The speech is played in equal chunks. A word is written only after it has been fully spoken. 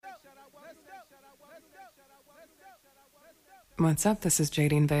What's up? This is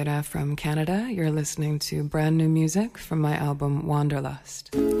Jadine Veda from Canada. You're listening to brand new music from my album Wanderlust.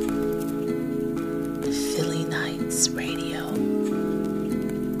 Philly Nights Radio.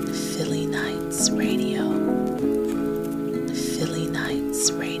 Philly Nights Radio. Philly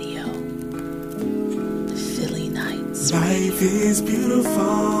Nights Radio. Philly Nights Radio. Life is beautiful,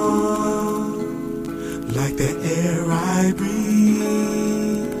 like the air I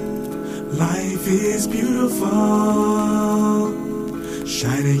breathe. Life is beautiful,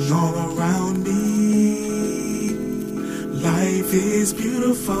 shining all around me. Life is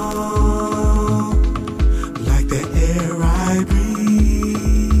beautiful, like the air I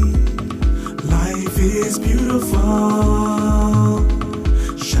breathe. Life is beautiful,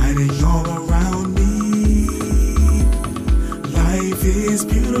 shining all around me. Life is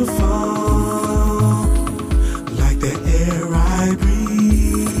beautiful, like the air I breathe.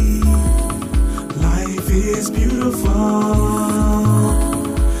 Life is beautiful,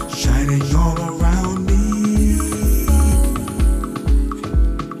 shining all around me.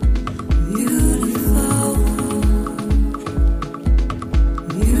 Beautiful,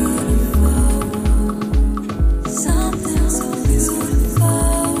 beautiful, something so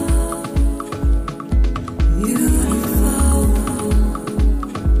beautiful, beautiful,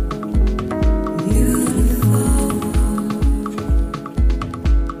 beautiful.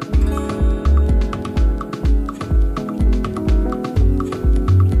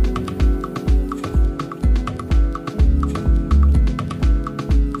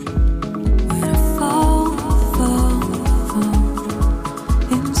 When I fall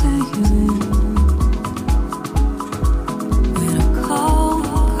into you, when I call,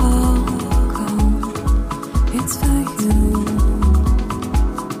 it's for you.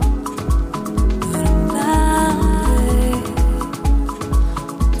 But I'm bound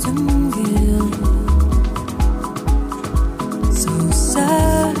to move in, so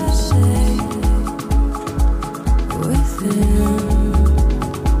searching within.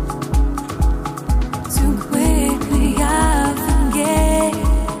 Too quickly I forget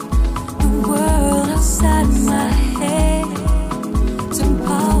the world outside my head. To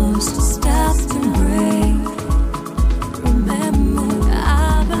pause, to stop, to break. Remember, I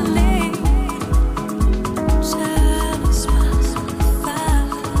believe. Jealous,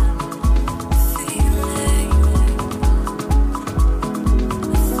 fire, feeling.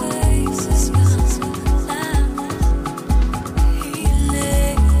 My face is yours,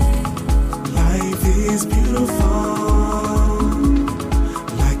 healing. Life is beautiful,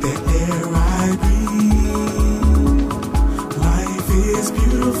 like the air I breathe. Life is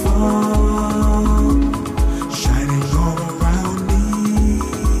beautiful, shining all around me.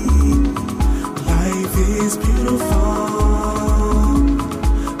 Life is beautiful,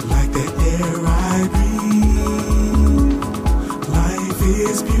 like the air I breathe. Life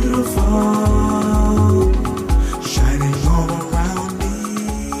is beautiful, shining all around me.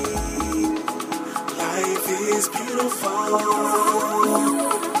 Life is beautiful,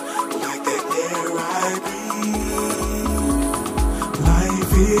 like the air I breathe.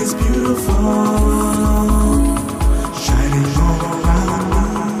 Life is beautiful, shining all around me.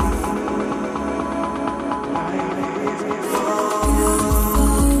 Life is beautiful,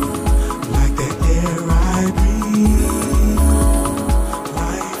 like the air I breathe.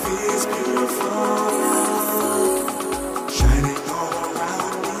 Life is beautiful, shining all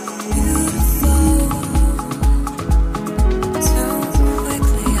around me. Too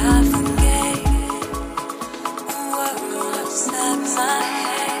quickly I forget the world outside my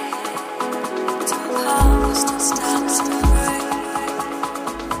head. To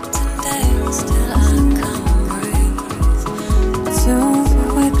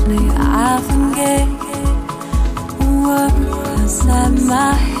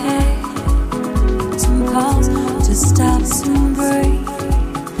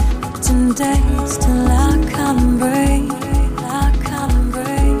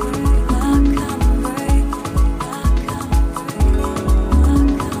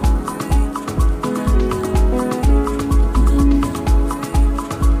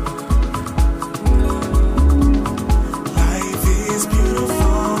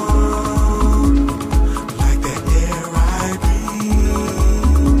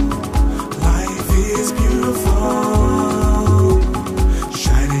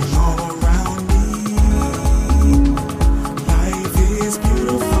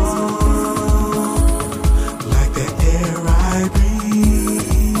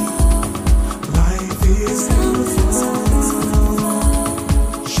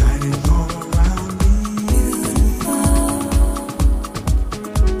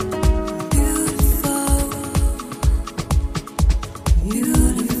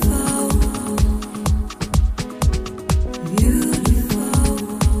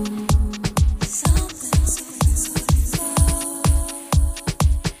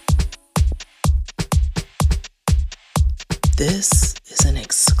This is an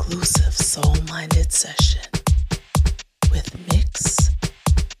exclusive Soul Minded session with Mix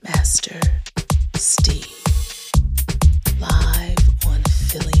Master Steve, live on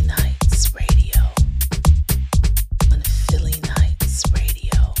Philly Nights Radio. On Philly Nights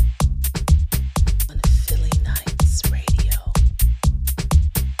Radio. On Philly Nights Radio.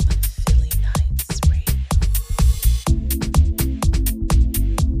 On Philly Nights Radio.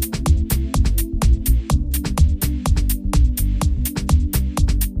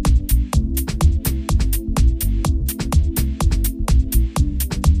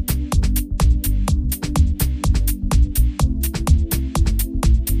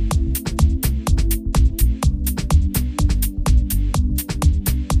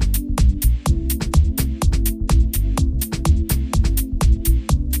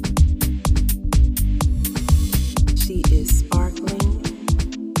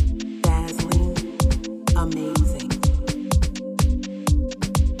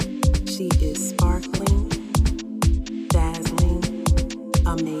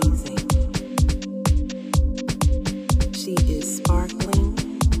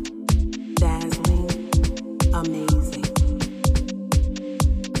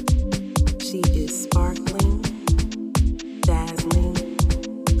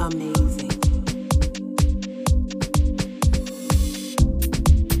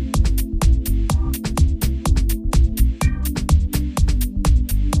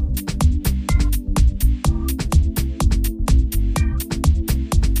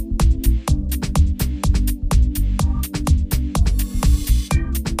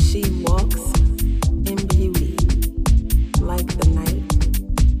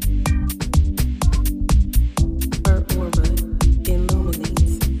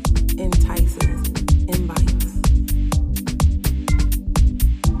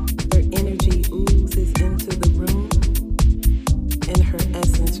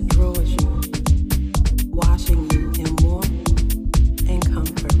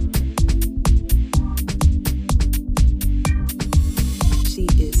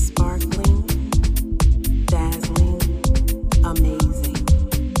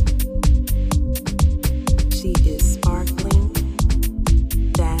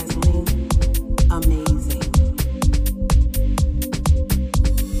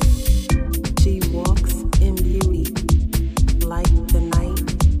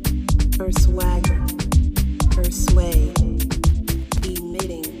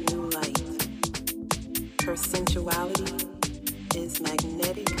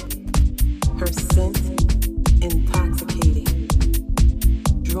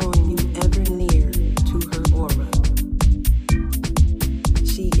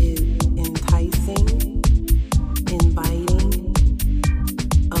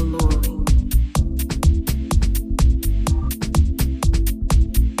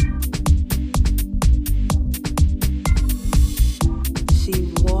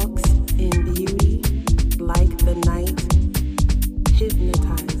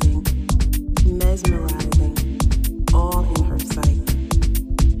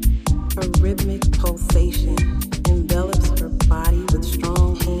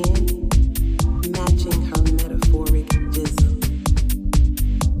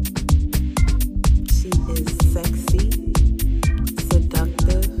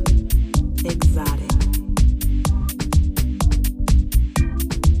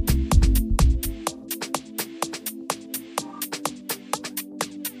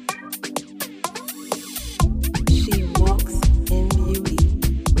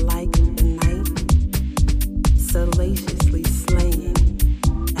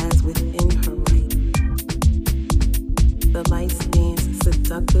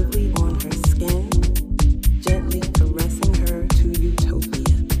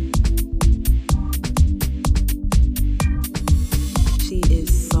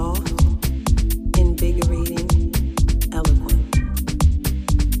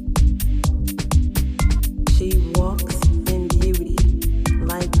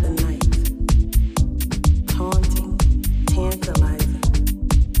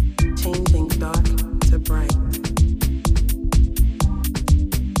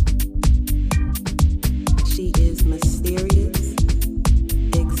 She is mysterious.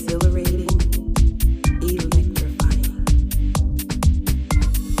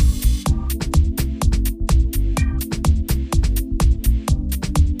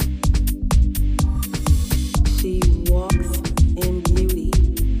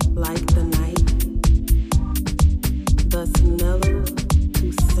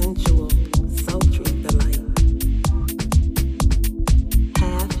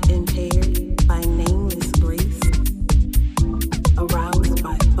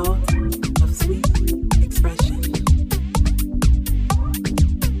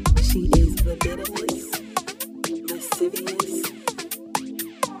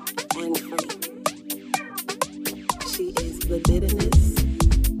 libidinous,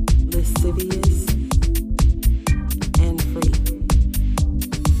 lascivious, and free.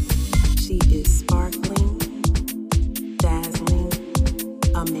 She is sparkling, dazzling,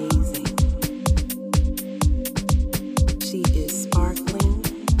 amazing. She is sparkling,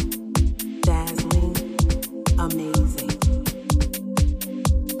 dazzling, amazing.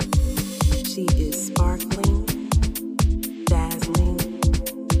 She is sparkling, dazzling,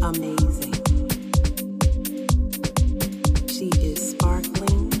 amazing. She is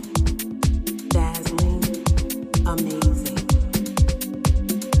sparkling, dazzling, amazing.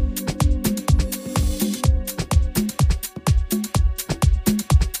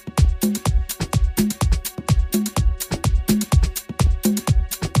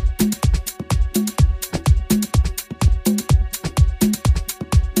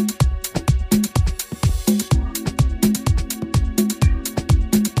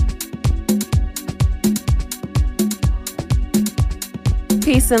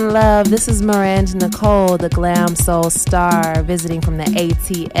 Peace and love. This is Miranda Nicole, the Glam Soul Star, visiting from the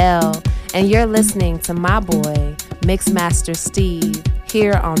ATL, and you're listening to my boy, Mixmaster Steve,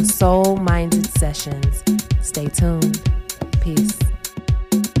 here on Soul Minded Sessions. Stay tuned. Peace.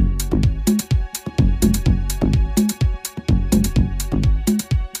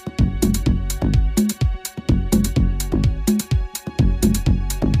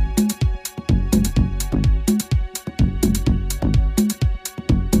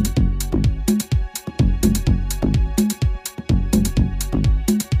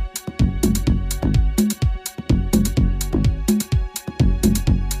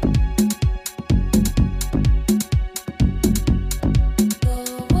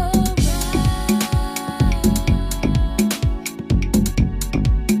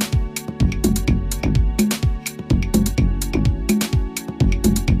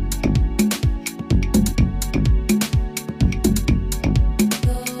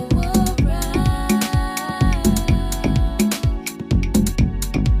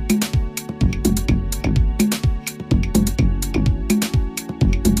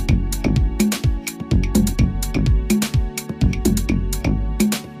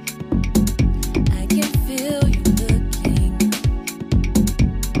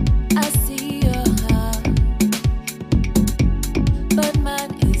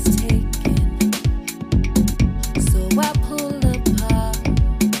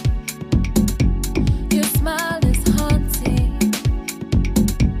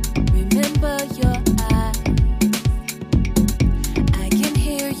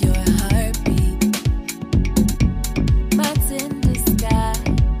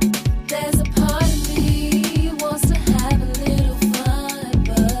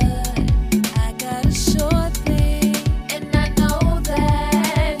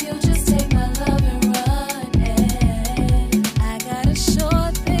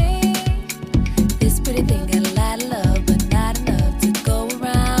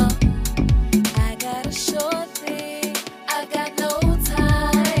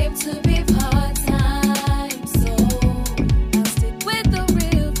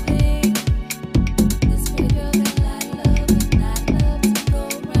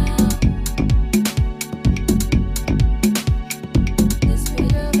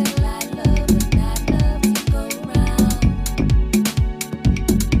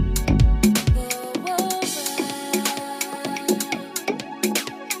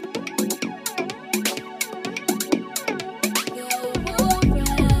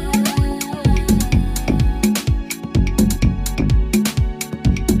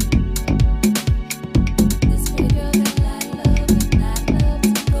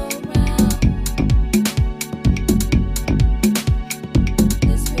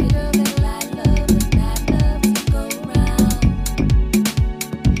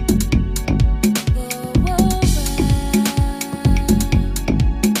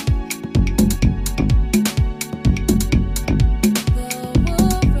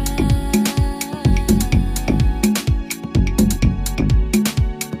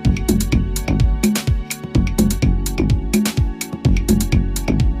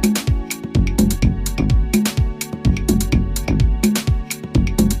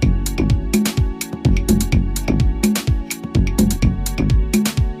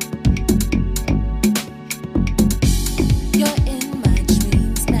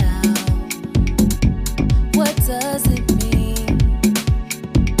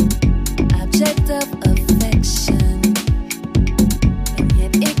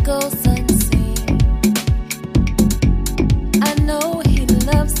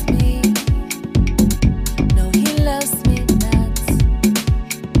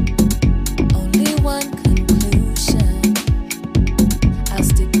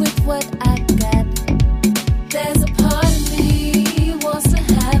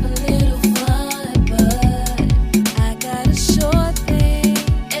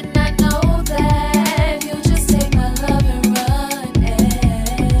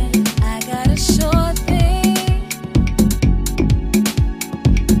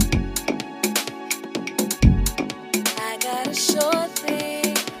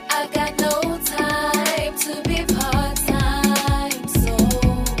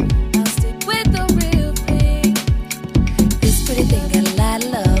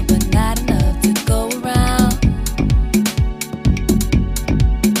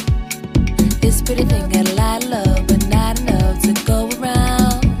 this pretty thing got a lot of love, but not enough to go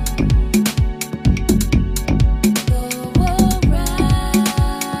around. Go around.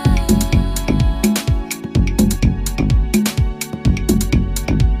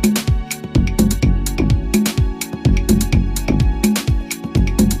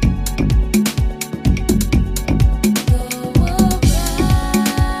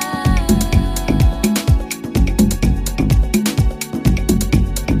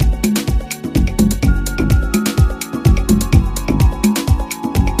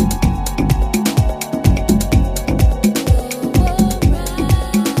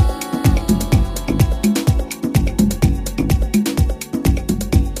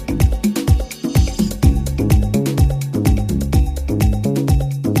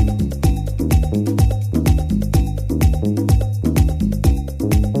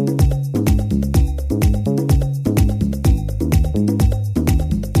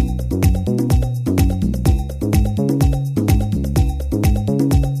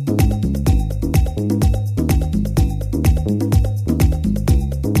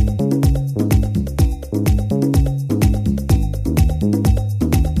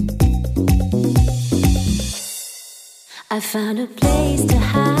 I found a place to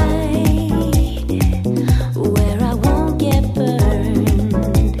hide where I won't get burned.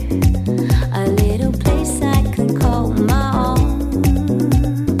 A little place I can call my own.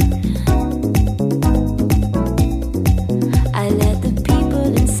 I let the people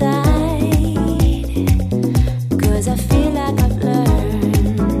inside, 'cause I feel like I've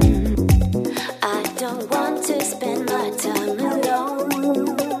learned. I don't want to spend my time alone,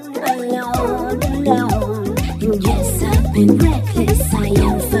 alone. Yes, I've been reckless, I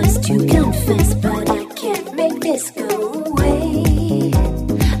am first to confess, but I can't make this go away.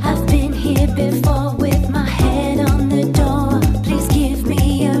 I've been here before with my head on the door. Please give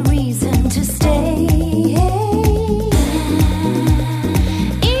me a reason to stay.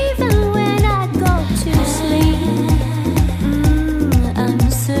 Even when I go to sleep, I'm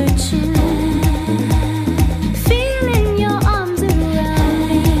searching, feeling your arms around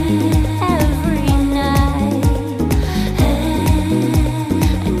me every night.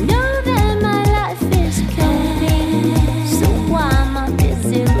 I know that my life is complete, so why am I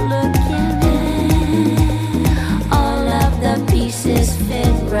busy looking? All of the pieces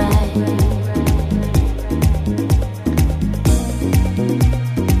fit right.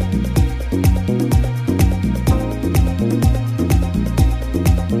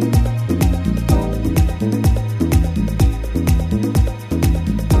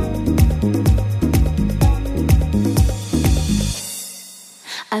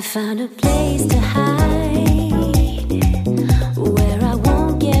 I found a place to hide where I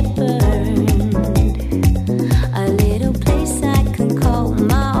won't get burned. A little place I can call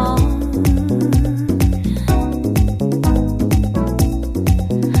my own.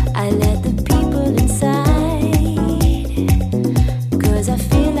 I let the people inside, 'cause I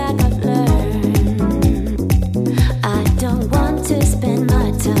feel like I've learned. I don't want to spend my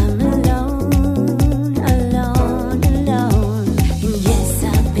time alone, alone, alone. And yes,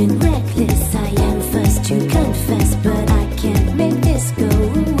 I've been reckless, I am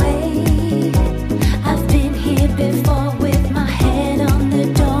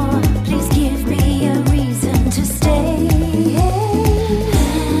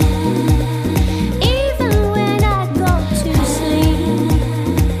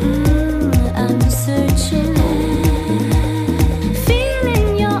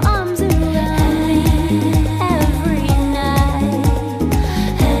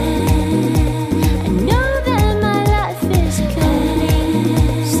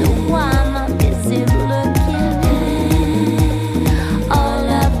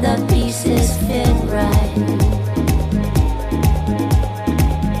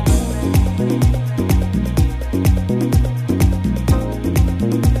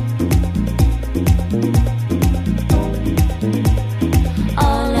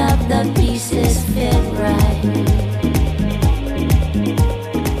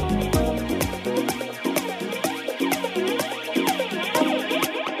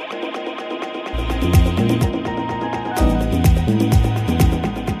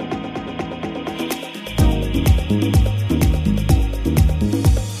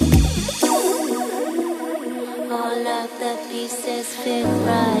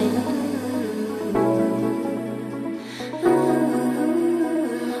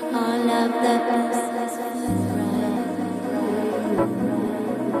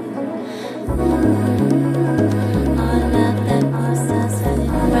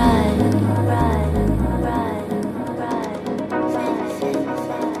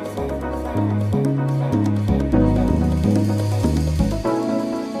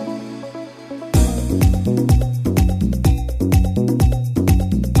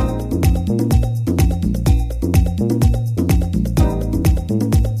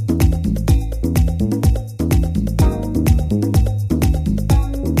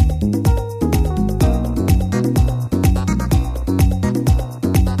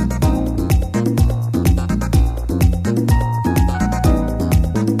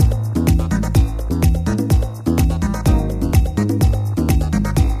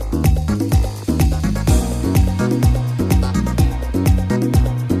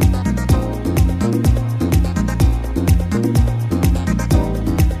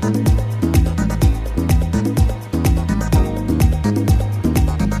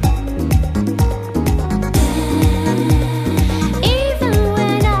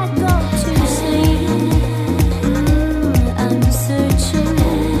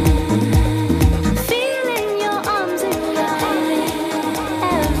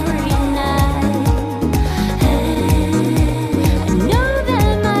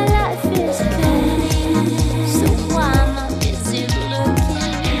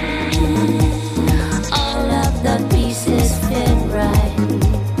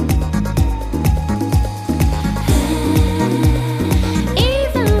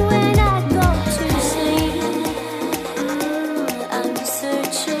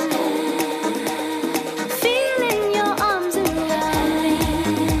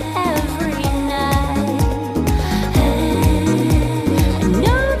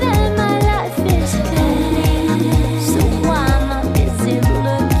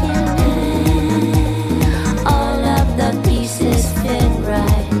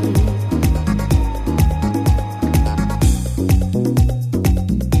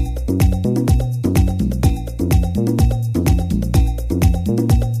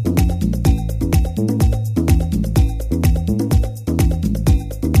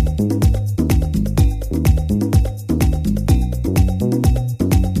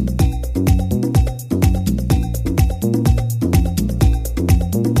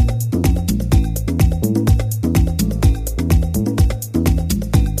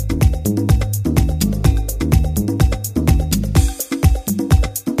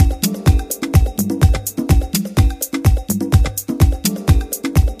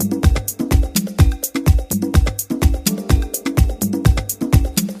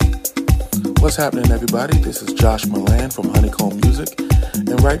What's happening, everybody? This is Josh Milan from Honeycomb Music,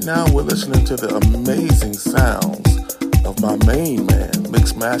 and right now we're listening to the amazing sounds of my main man,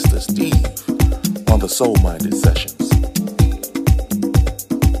 Mixmaster Steve, on the Soul Minded Sessions.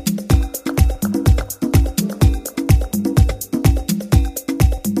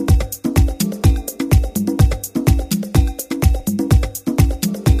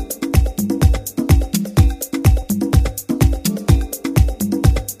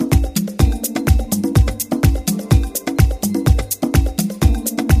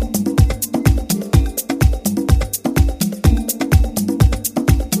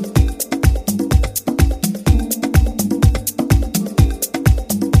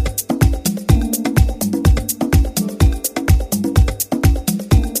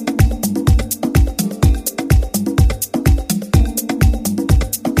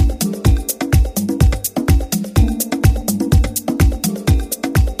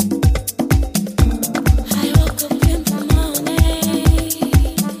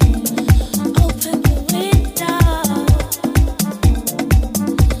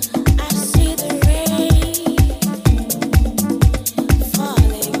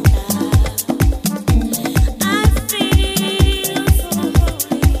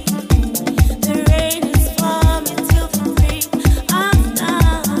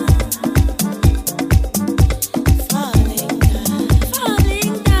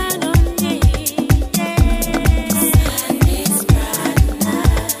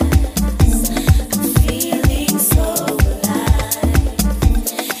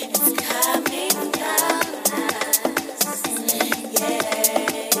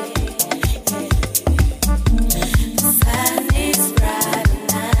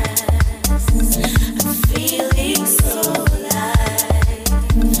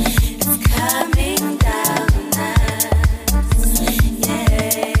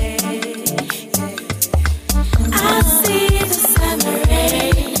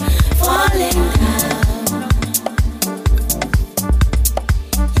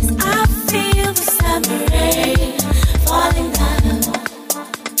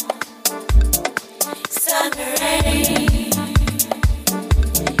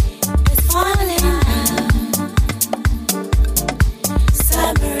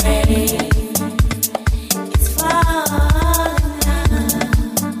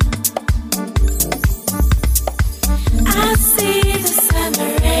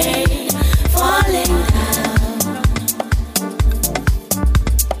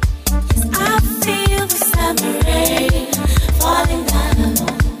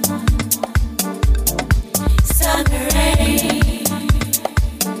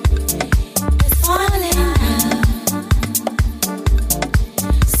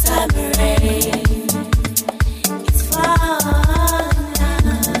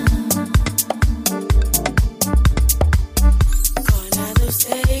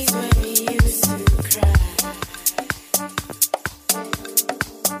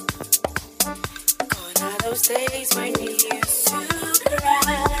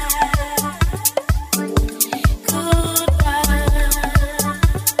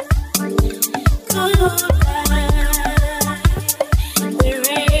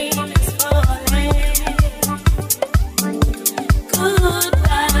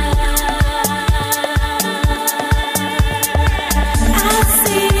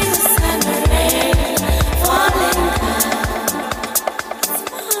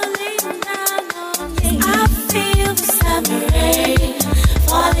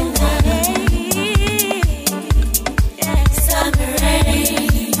 Fall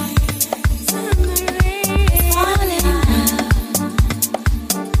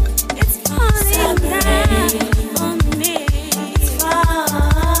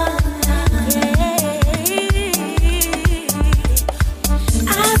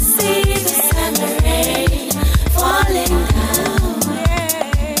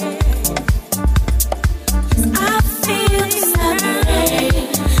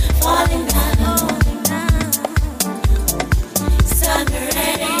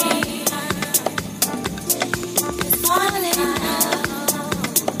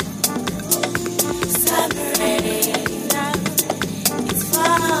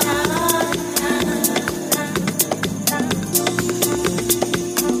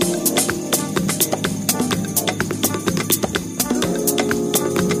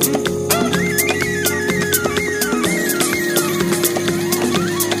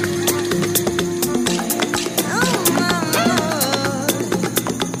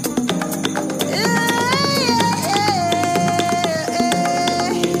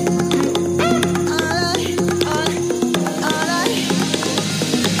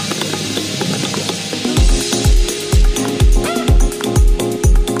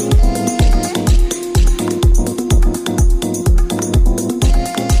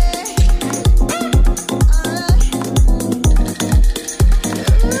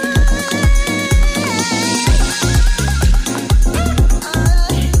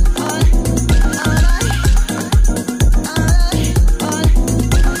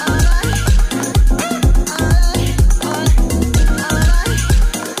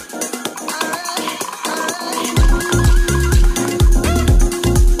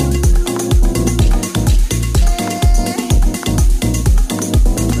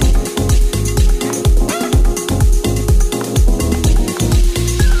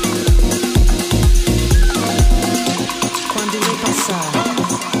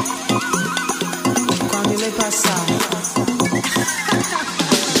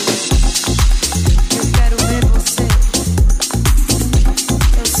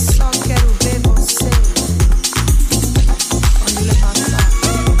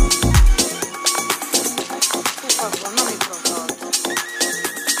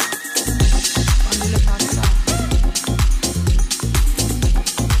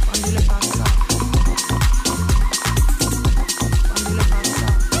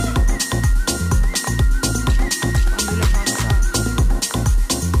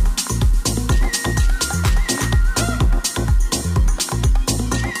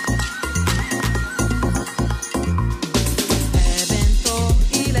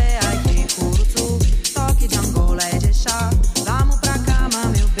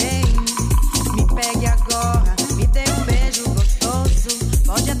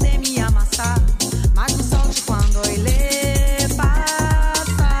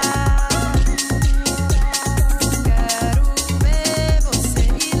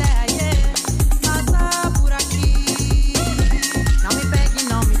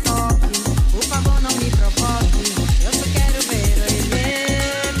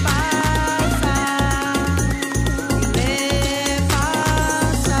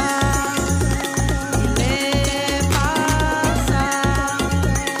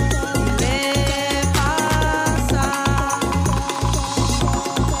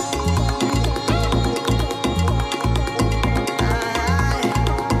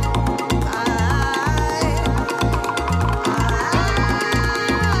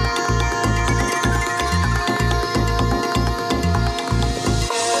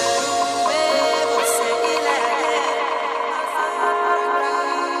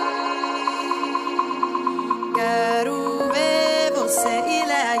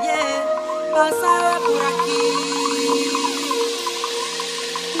passava por aqui.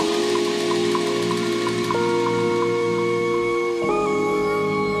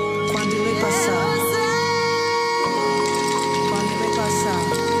 Quando ele passar, quando ele passar.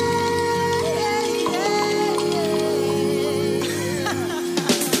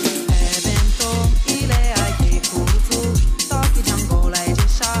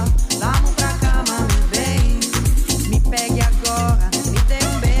 Vamos pra cama, meu bem. Me pegue agora, me dê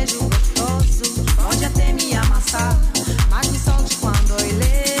um beijo gostoso. Pode até me amassar, mas me solte quando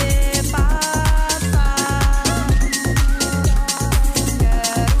ele passar.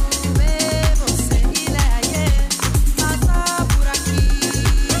 Quero ver você passar por aqui.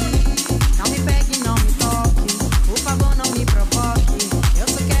 Não me pegue, não me toque, por favor não me provoque. Eu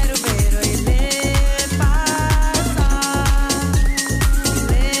só quero ver ele passar.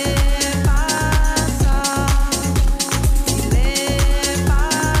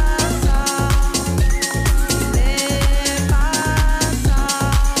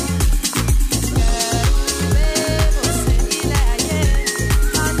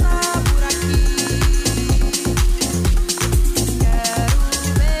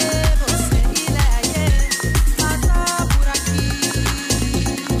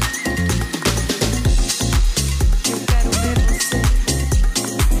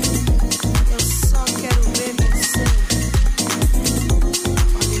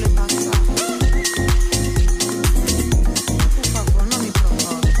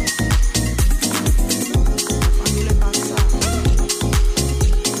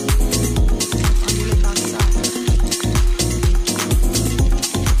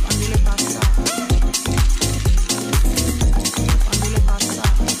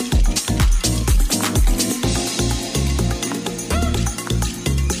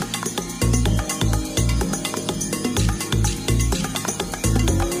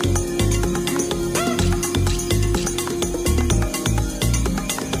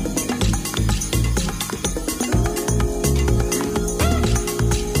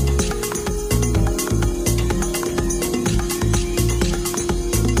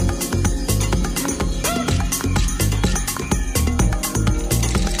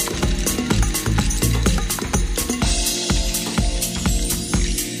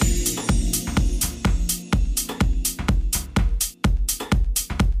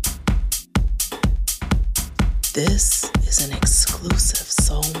 This is an exclusive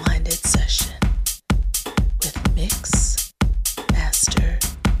soul-minded session with Mix Master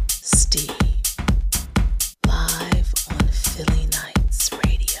Steve, live on Philly Nights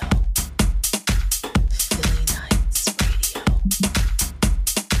Radio. Philly Nights Radio.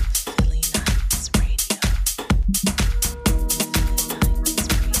 Philly Nights Radio.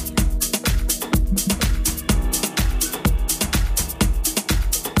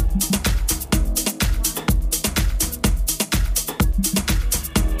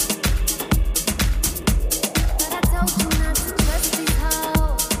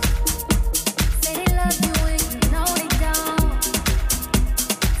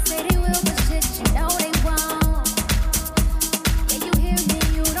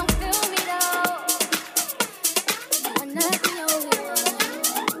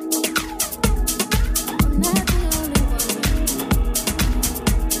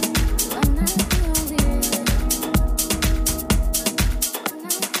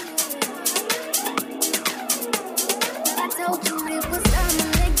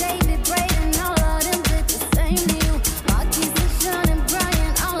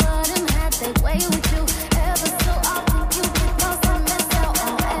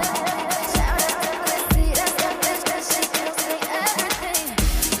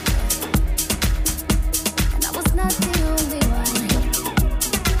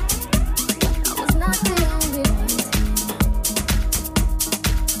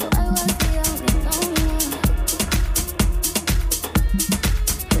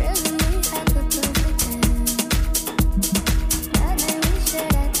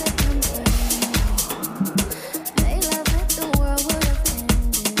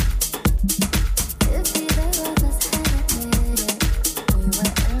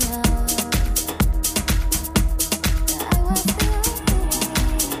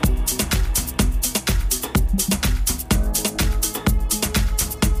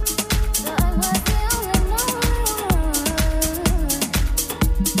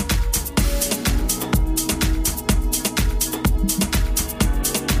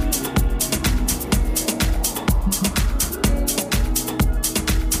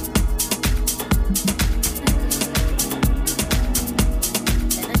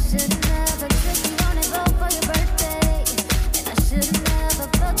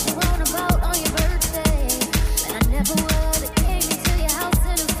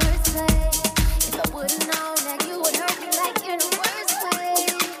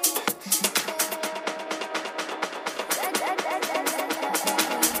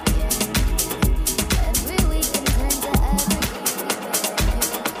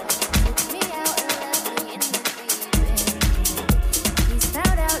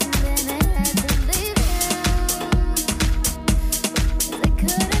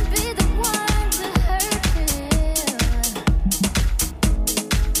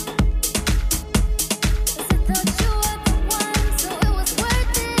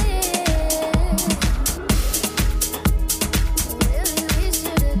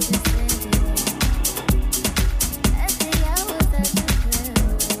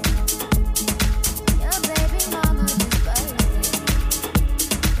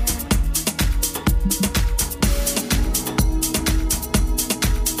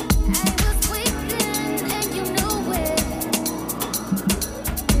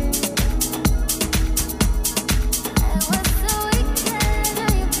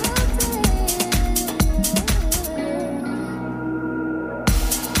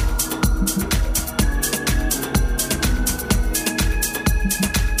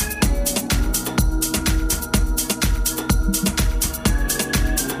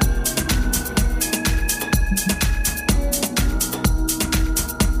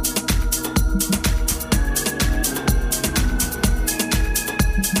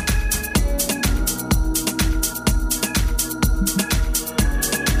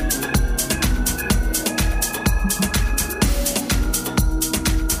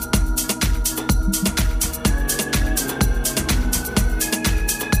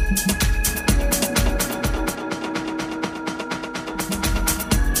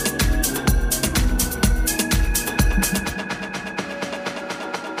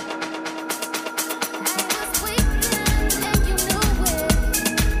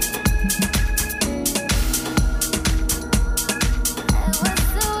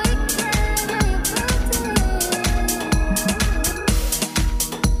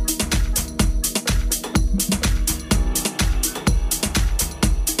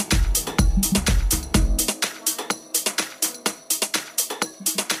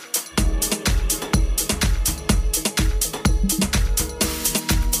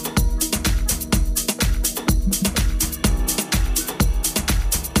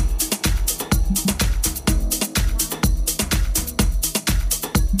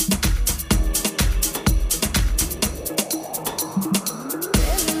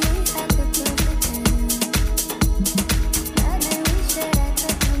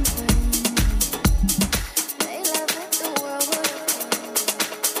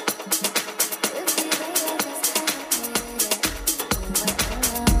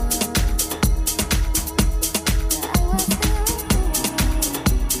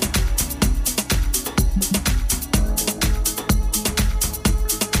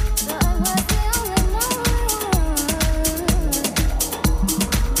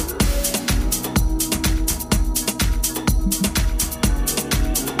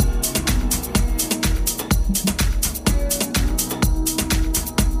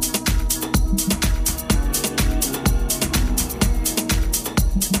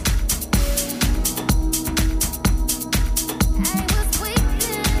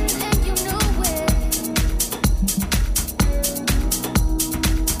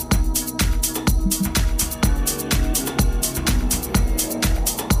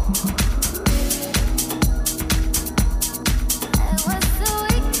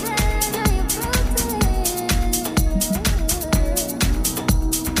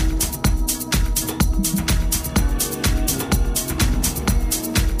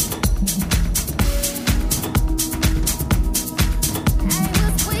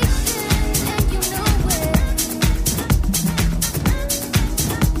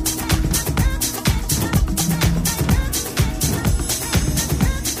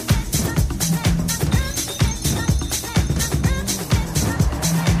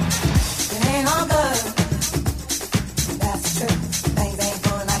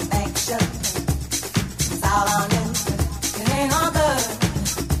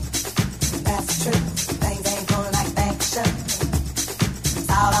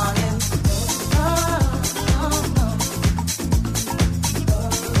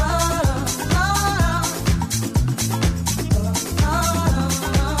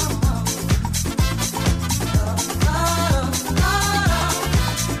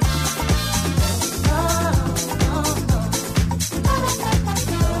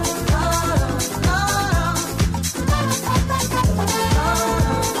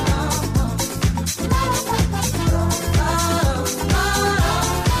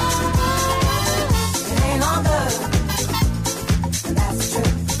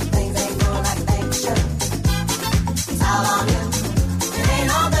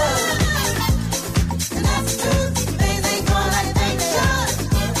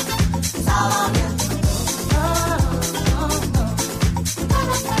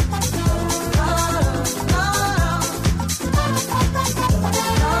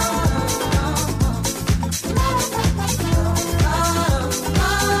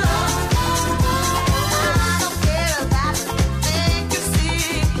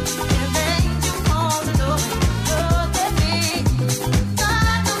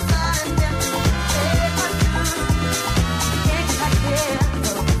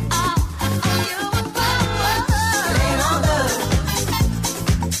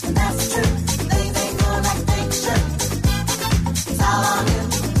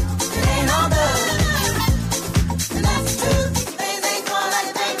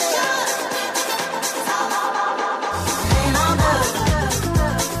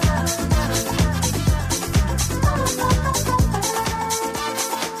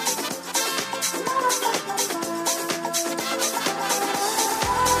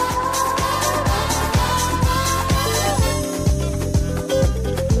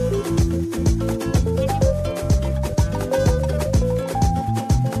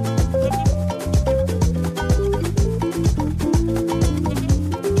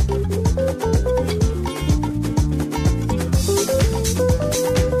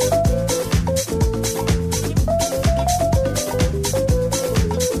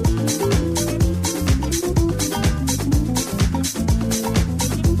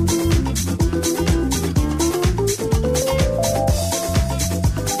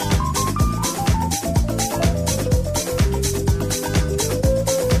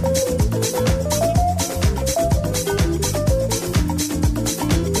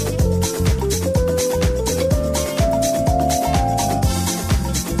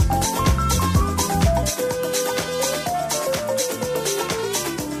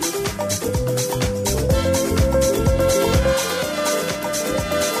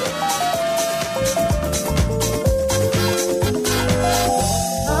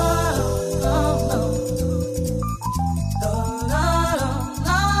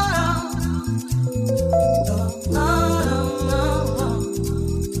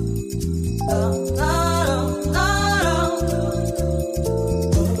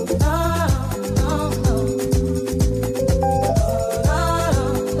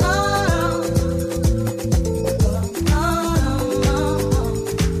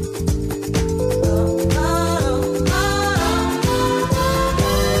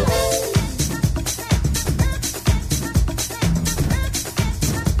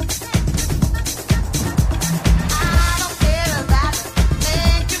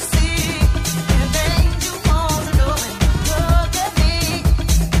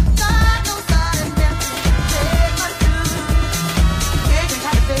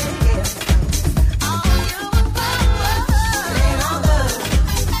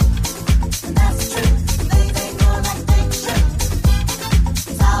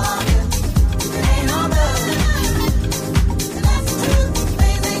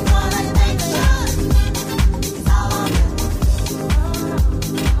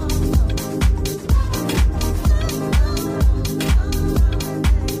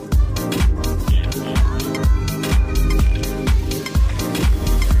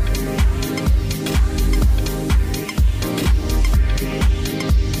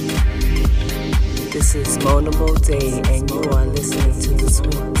 Say, and you are listening to the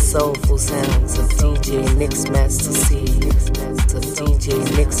sweet, soulful sounds of DJ Mixmaster C. Of DJ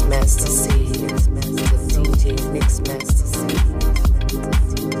Mixmaster C. Of DJ Mixmaster C.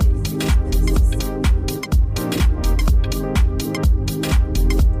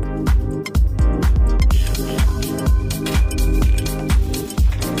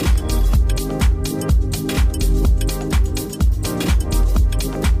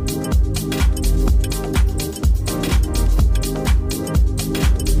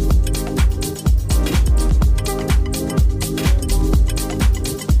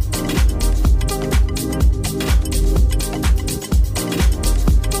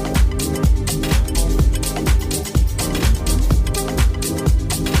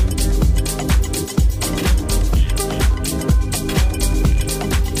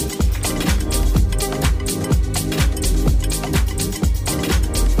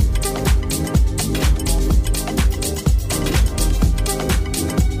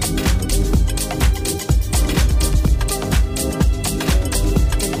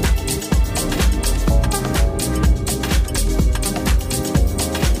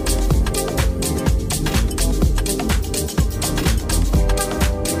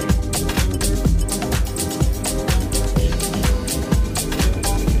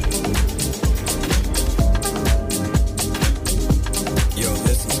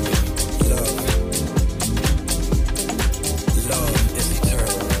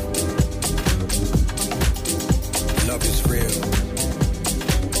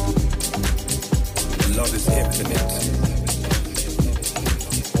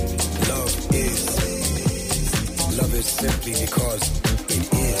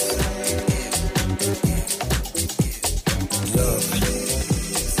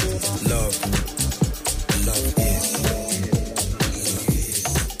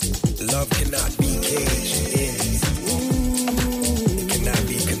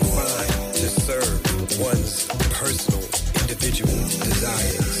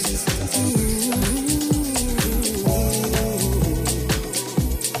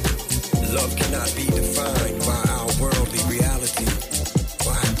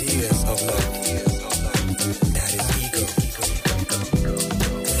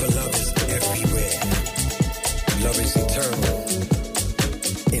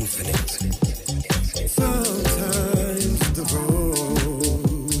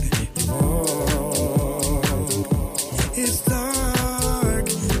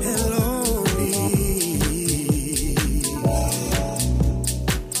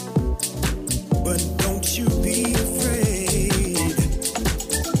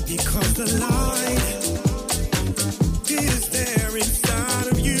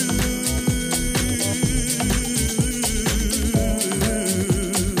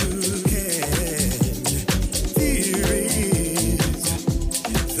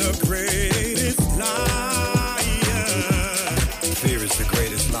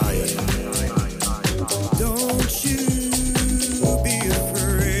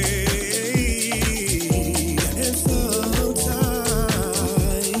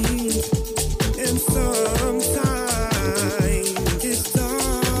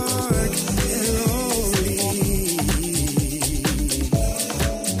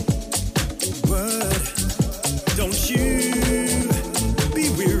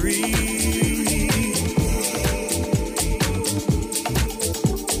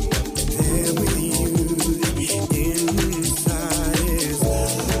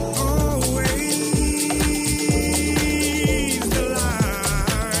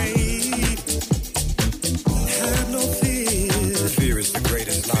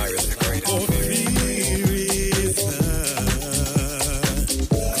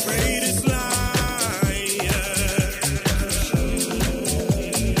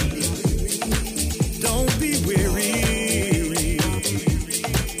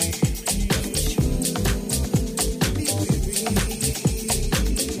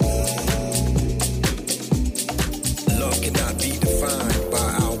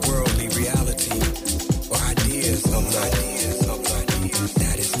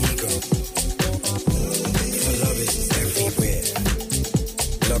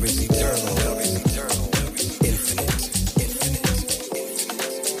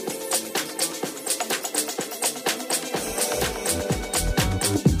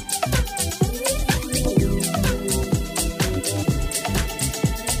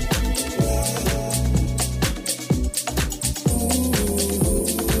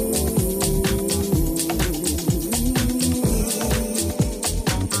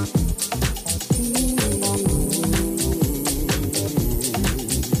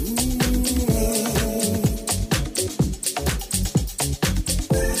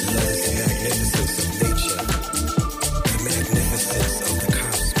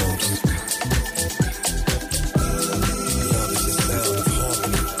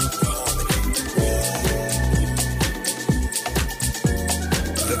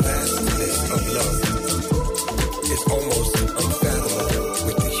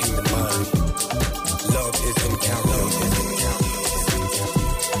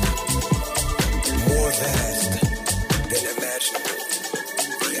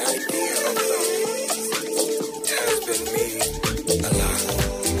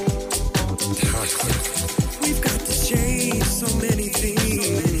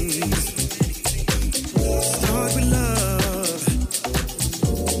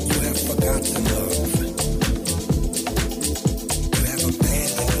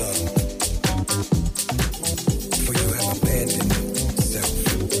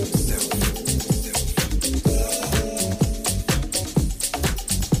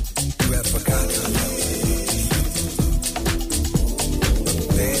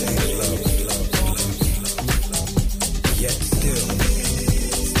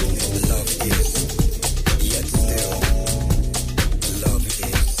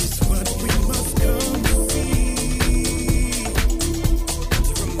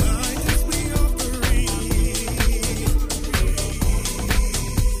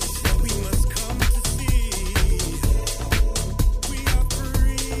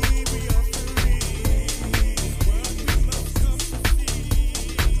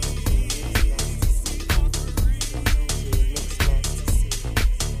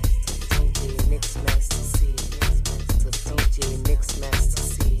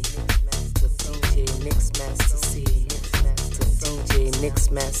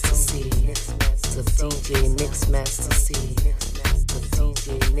 Mixmaster C. To DJ Mixmaster C. To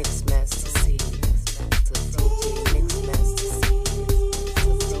DJ Mixmaster C. To DJ Mixmaster C.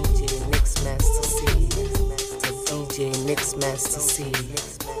 To DJ Mixmaster C. To DJ Mixmaster C.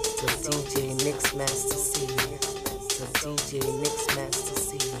 To DJ Mixmaster C. To DJ Mixmaster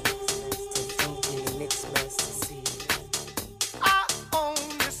C. To DJ Mixmaster C. I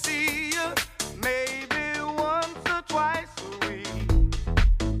only see you maybe once or twice a week.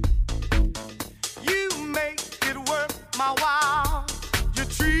 You make it worth my while. You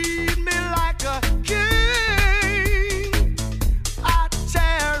treat me like a king. I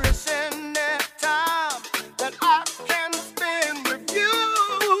cherish any time that I can spend with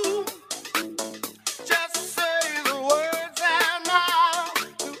you. Just say the words and I'll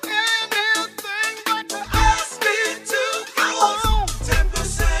do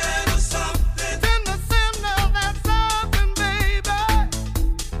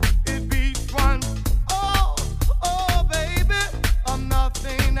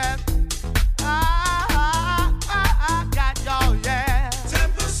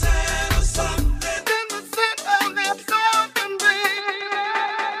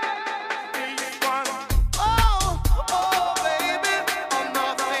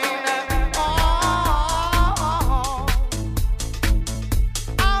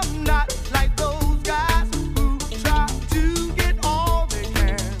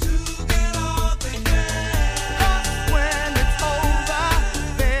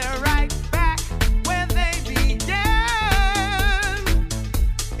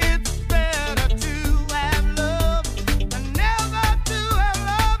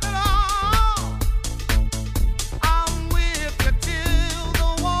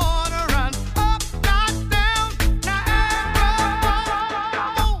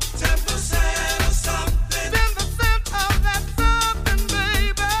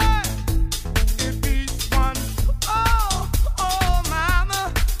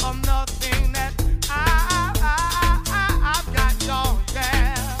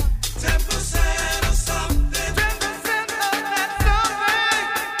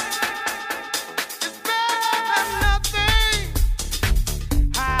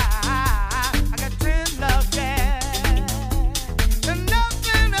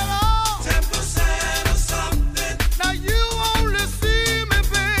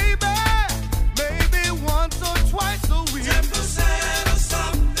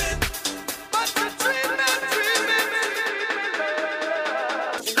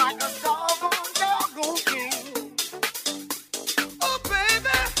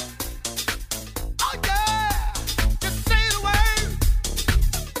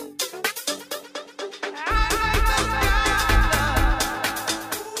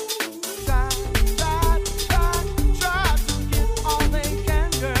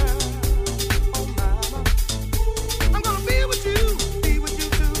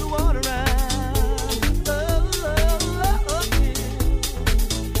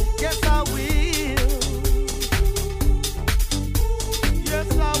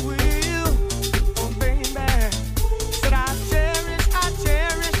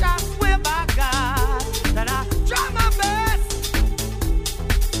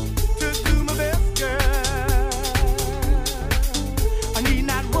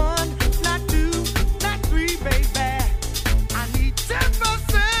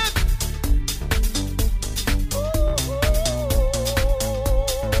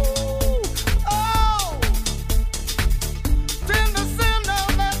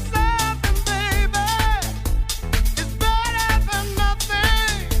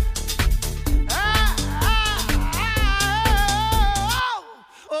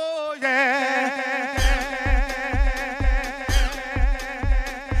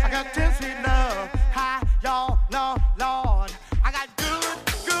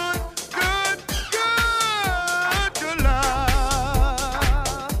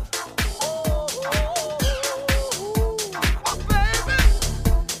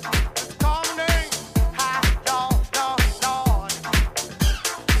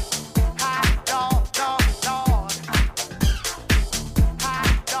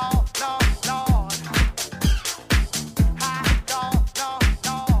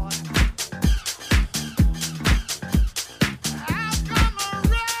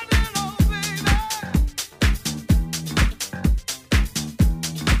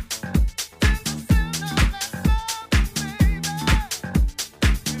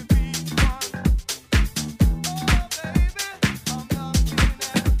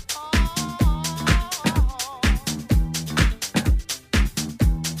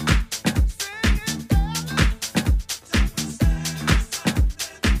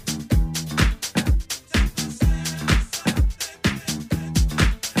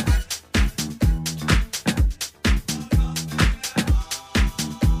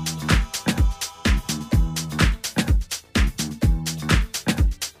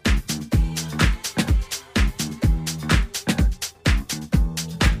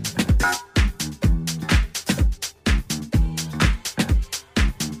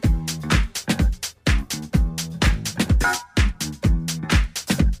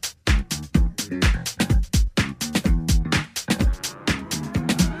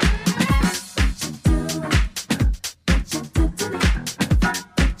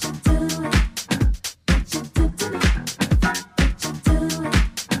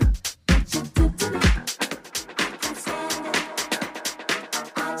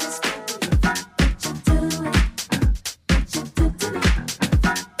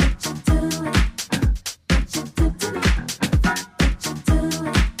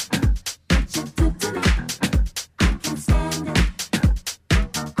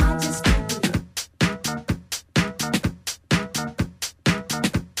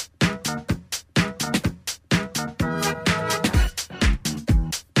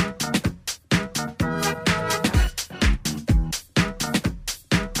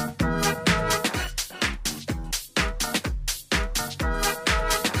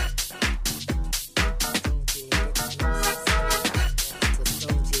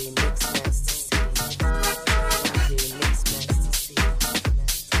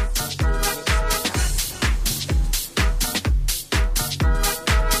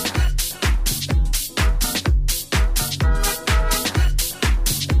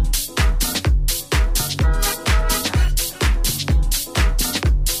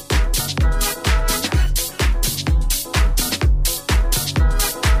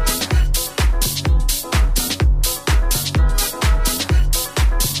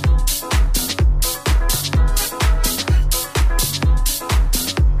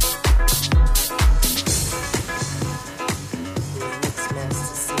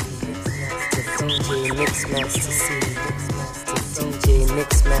Mixmaster C, to DJ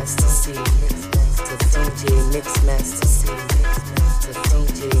Mixmaster C, to DJ Mixmaster C, to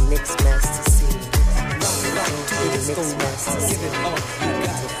DJ Mixmaster C, to DJ Mixmaster C, Give it all you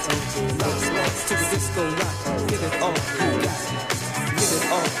got. to DJ Mixmaster To the disco rock. Give it all you got. Give it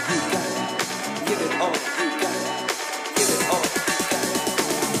all you got. Give it all you got. Give it all you got.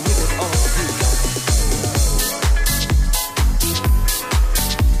 Give it all you got.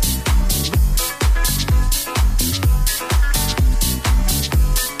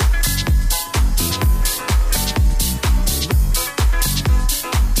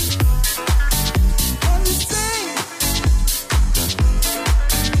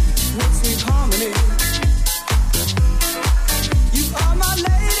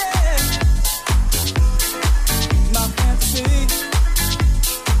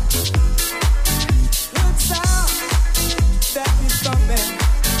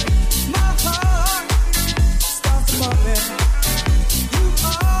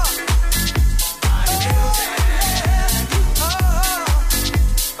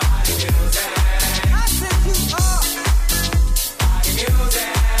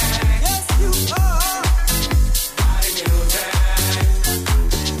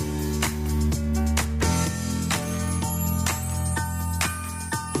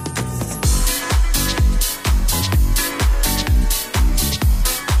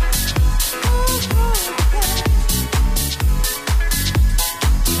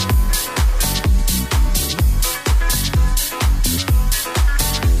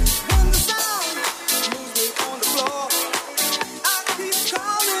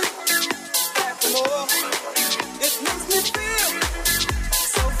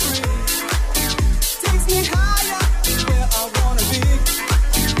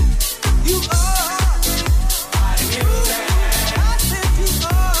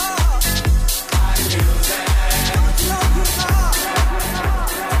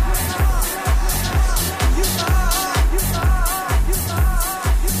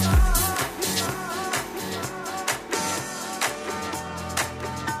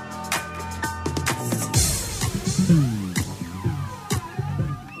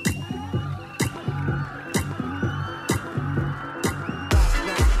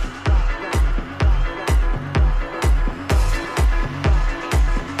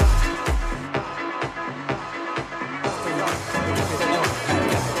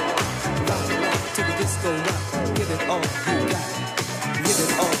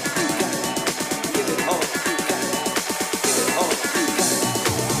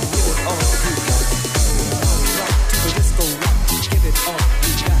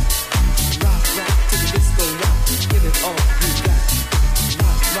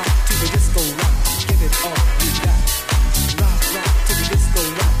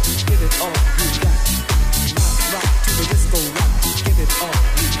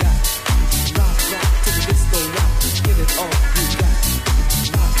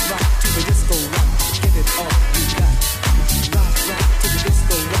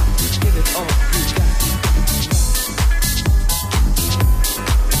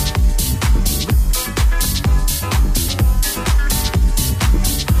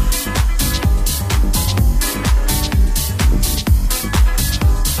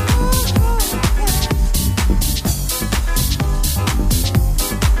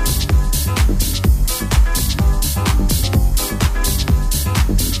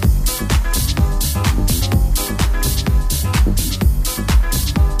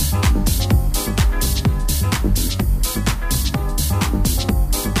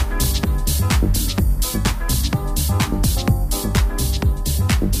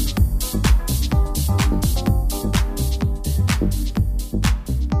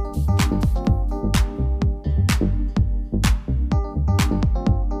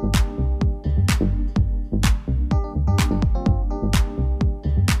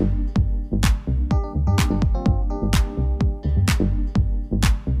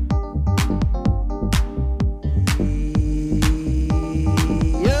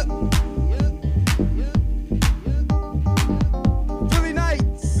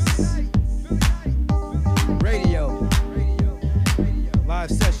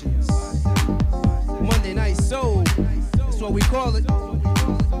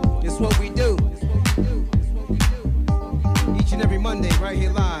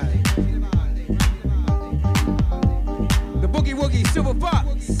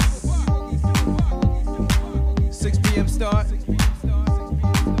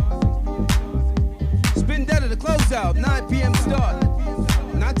 Out 9 p.m. start.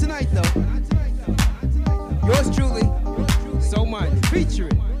 Not tonight though. Yours truly, So Minded,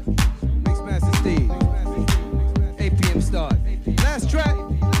 featuring Mixmaster Steve.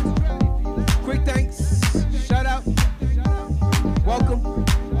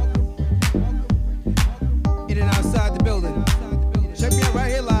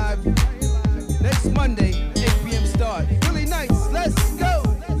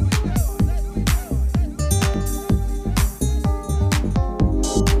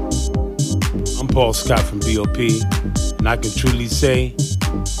 Paul Scott from BOP, and I can truly say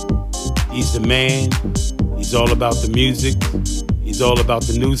he's the man. He's all about the music. He's all about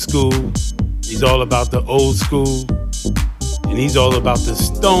the new school. He's all about the old school. And he's all about the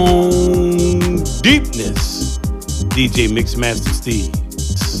stone deepness. DJ Mixmaster Steve.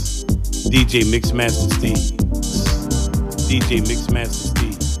 DJ Mixmaster Steve. DJ Mixmaster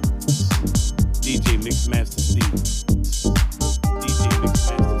Steve. DJ Mixmaster Steve.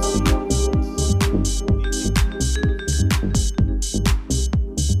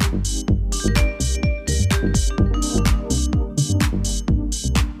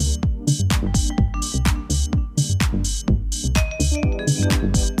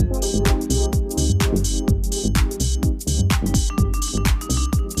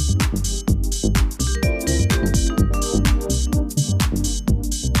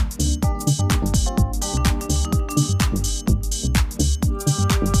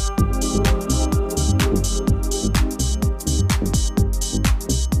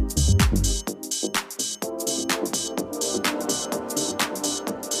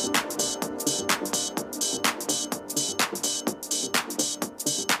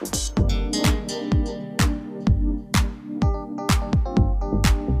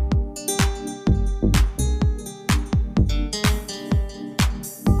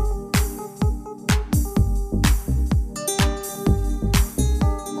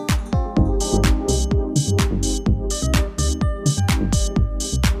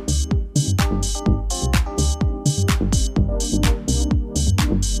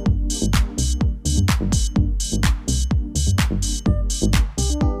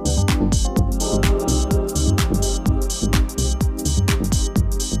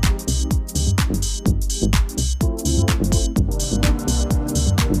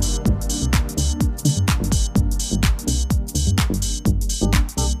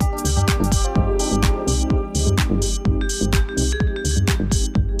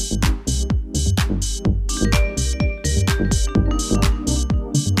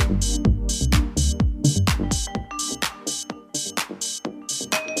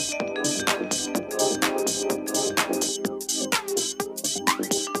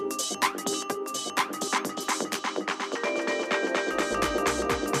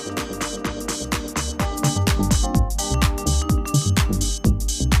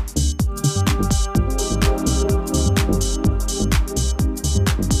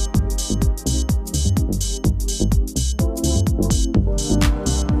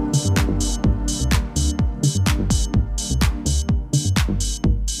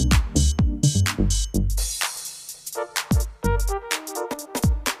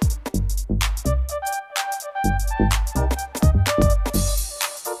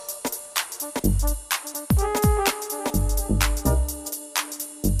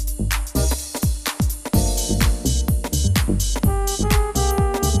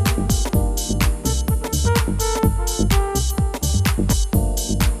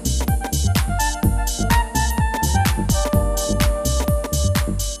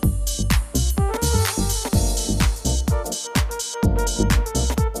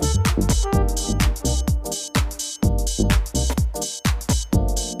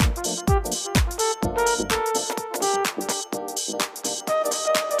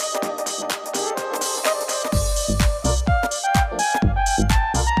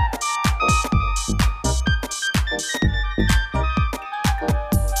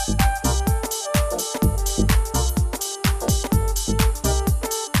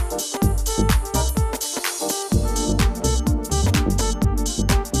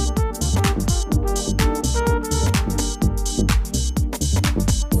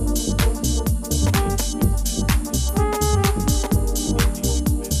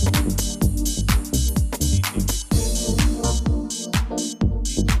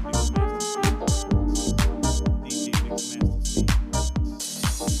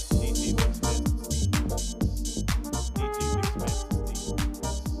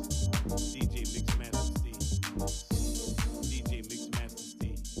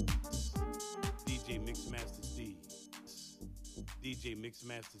 DJ Mixmaster Steve. DJ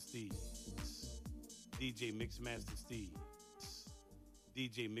Mixmaster Steve. DJ Mixmaster Steve.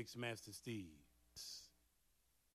 DJ Mixmaster Steve.